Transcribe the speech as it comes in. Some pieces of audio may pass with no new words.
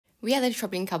We are the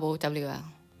Travelling Couple WL.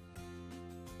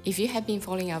 If you have been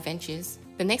following our ventures,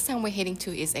 the next town we're heading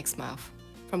to is Exmouth.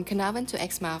 From Carnarvon to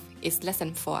Exmouth is less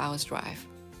than 4 hours drive.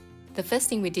 The first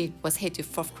thing we did was head to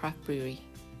Forth Craft Brewery.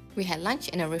 We had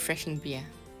lunch and a refreshing beer.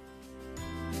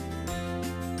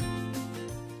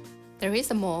 There is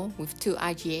a mall with 2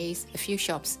 IGAs, a few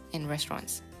shops and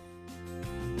restaurants.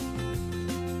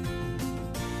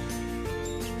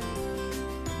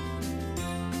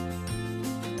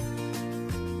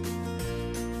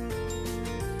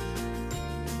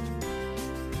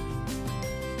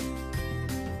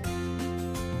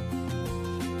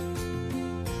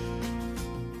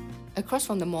 Across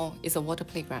from the mall is a water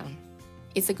playground.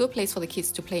 It's a good place for the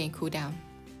kids to play and cool down.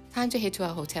 Time to head to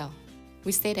our hotel.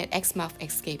 We stayed at Exmouth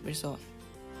Escape Resort.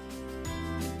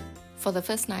 For the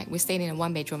first night, we stayed in a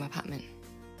 1-bedroom apartment.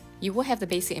 You will have the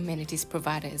basic amenities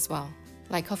provided as well,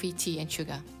 like coffee, tea and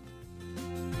sugar.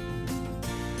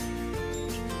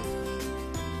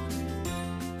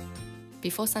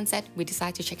 Before sunset, we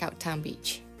decided to check out Town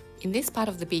Beach. In this part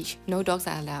of the beach, no dogs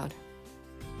are allowed.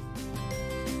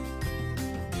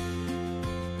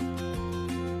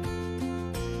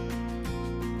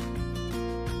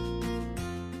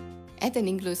 At the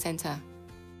Ningaloo Centre,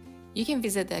 you can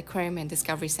visit the Aquarium and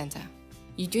Discovery Centre.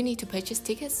 You do need to purchase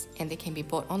tickets and they can be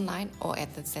bought online or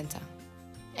at the centre.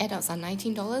 Adults are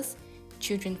 $19,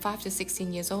 children 5 to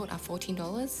 16 years old are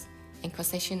 $14 and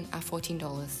concession are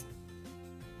 $14.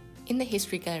 In the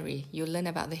History Gallery, you'll learn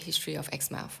about the history of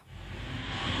Exmouth.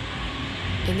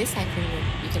 In this cycling room,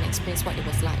 you can experience what it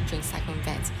was like during cyclone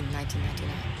events in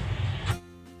 1999.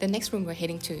 The next room we're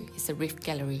heading to is the Rift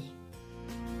Gallery.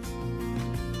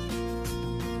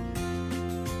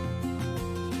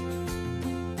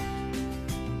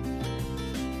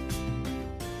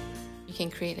 You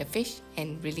can create a fish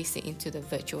and release it into the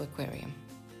virtual aquarium.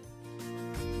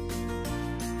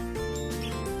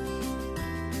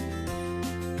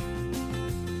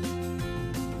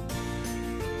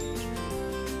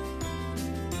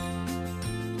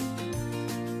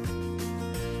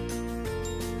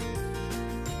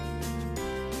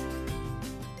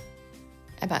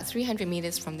 About 300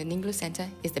 meters from the Ningaloo Centre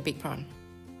is the Big Prawn.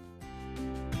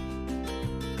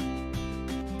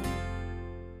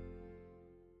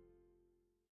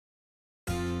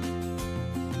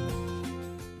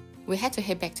 We had to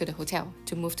head back to the hotel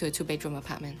to move to a 2-bedroom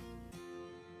apartment.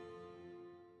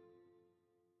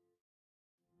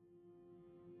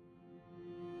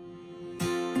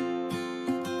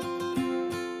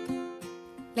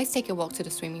 Let's take a walk to the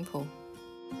swimming pool.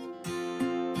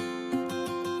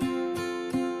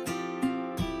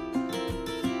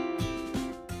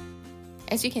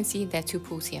 As you can see, there are 2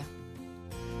 pools here.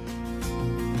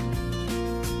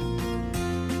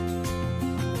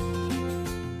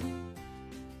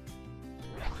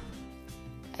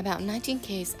 About 19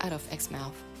 km out of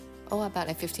Exmouth, or about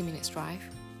a 15-minute drive,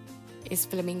 is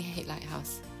Vlamingh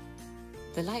Lighthouse.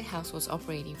 The lighthouse was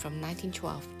operating from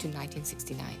 1912 to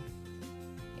 1969.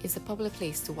 It's a popular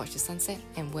place to watch the sunset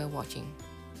and whale watching.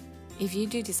 If you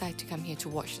do decide to come here to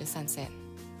watch the sunset,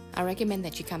 I recommend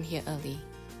that you come here early.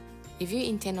 If you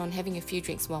intend on having a few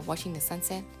drinks while watching the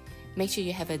sunset, make sure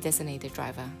you have a designated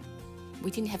driver.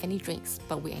 We didn't have any drinks,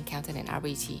 but we encountered an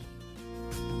RBT.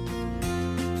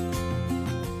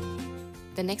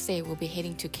 The next day, we'll be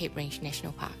heading to Cape Range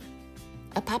National Park.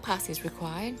 A park pass is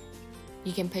required.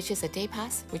 You can purchase a day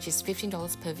pass, which is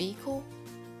 $15 per vehicle,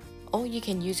 or you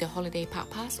can use your holiday park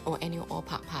pass or annual all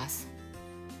park pass.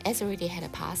 As I already had a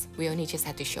pass, we only just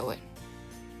had to show it.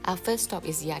 Our first stop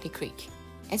is Yardie Creek.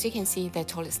 As you can see, there are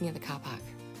toilets near the car park.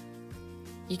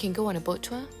 You can go on a boat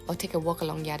tour or take a walk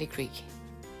along Yardie Creek.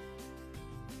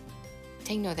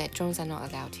 Take note that drones are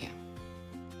not allowed here.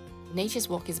 Nature's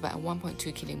Walk is about a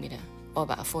 1.2 km or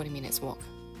about a 40 minutes walk.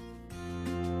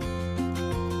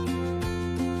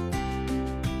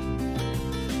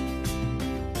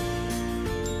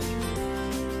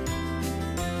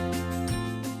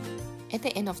 At the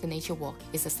end of the nature walk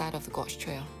is the side of the Gorge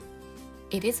Trail.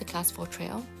 It is a Class 4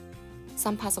 trail.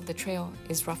 Some parts of the trail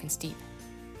is rough and steep.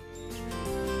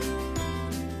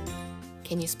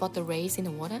 Can you spot the rays in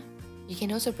the water? You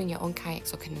can also bring your own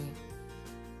kayaks or canoe.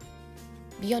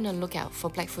 Be on the lookout for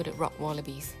black-footed rock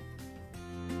wallabies.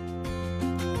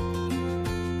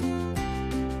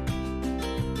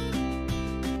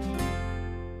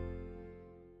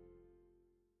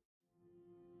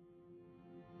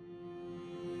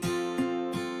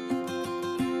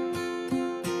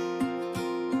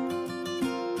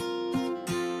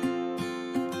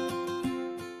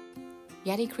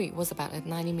 Yardie Creek was about a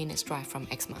 90-minute drive from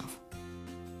Exmouth.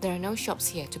 There are no shops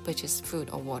here to purchase food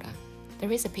or water.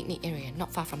 There is a picnic area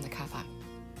not far from the car park.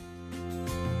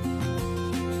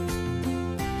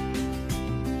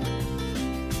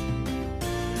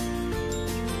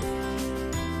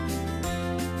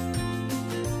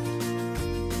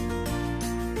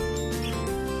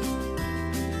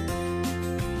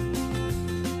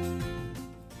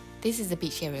 This is the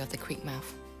beach area of the creek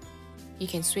mouth. You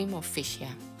can swim or fish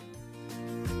here.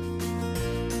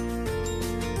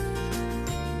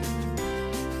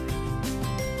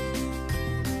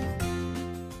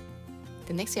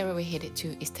 The next area we're headed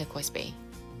to is Turquoise Bay.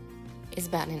 It's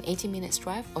about an 18-minute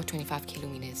drive or 25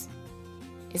 kilometers.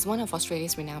 It's one of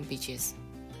Australia's renowned beaches.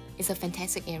 It's a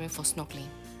fantastic area for snorkeling.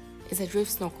 It's a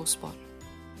drift snorkel spot.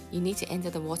 You need to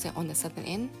enter the water on the southern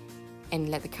end and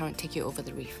let the current take you over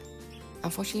the reef.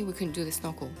 Unfortunately, we couldn't do the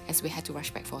snorkel as we had to rush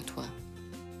back for a tour.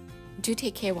 Do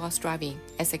take care whilst driving,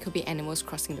 as there could be animals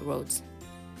crossing the roads.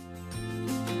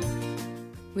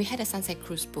 We had a sunset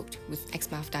cruise booked with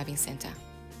Exmouth Diving Centre.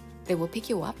 They will pick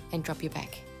you up and drop you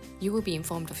back. You will be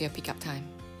informed of your pickup time.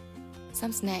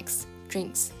 Some snacks,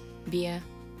 drinks, beer,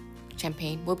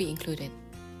 champagne will be included,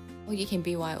 or you can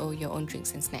BYO your own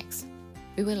drinks and snacks.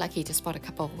 We were lucky to spot a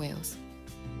couple of whales.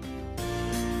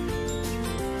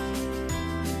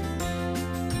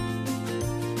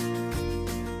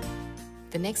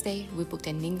 The next day, we booked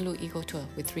a Ningaloo Eco tour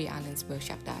with 3 islands whale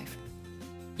shark dive.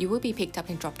 You will be picked up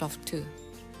and dropped off too.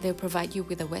 They'll provide you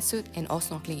with a wetsuit and all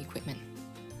snorkeling equipment.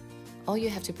 All you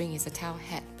have to bring is a towel,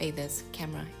 hat, bathers,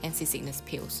 camera, and seasickness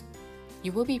pills.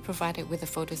 You will be provided with the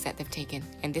photos that they've taken,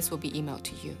 and this will be emailed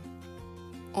to you.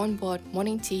 On board,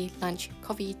 morning tea, lunch,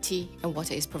 coffee, tea, and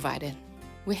water is provided.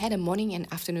 We had a morning and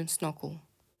afternoon snorkel.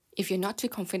 If you're not too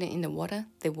confident in the water,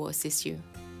 they will assist you.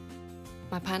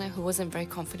 My partner, who wasn't very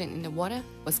confident in the water,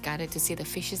 was guided to see the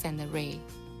fishes and the ray.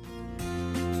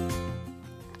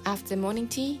 After morning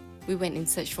tea, we went in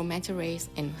search for manta rays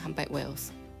and humpback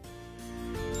whales.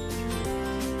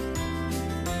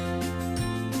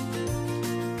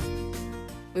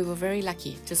 We were very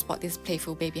lucky to spot this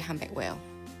playful baby humpback whale.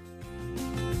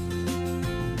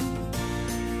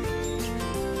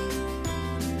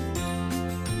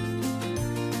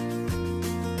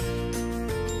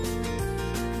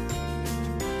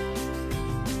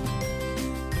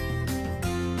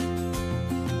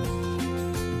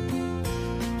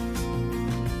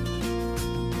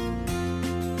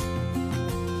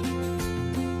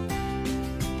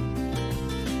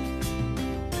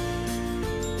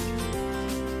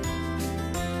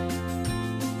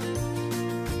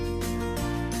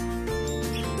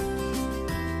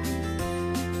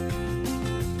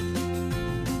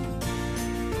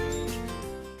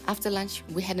 After lunch,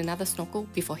 we had another snorkel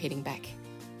before heading back.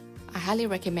 I highly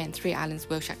recommend 3 Islands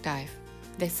Whale Shark Dive.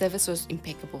 Their service was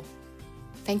impeccable.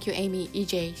 Thank you Amy,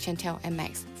 EJ, Chantel and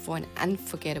Max for an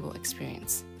unforgettable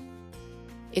experience.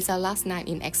 It's our last night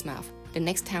in Exmouth. The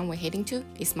next town we're heading to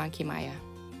is Monkey Mia.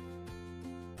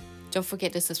 Don't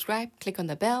forget to subscribe, click on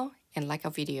the bell and like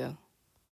our video.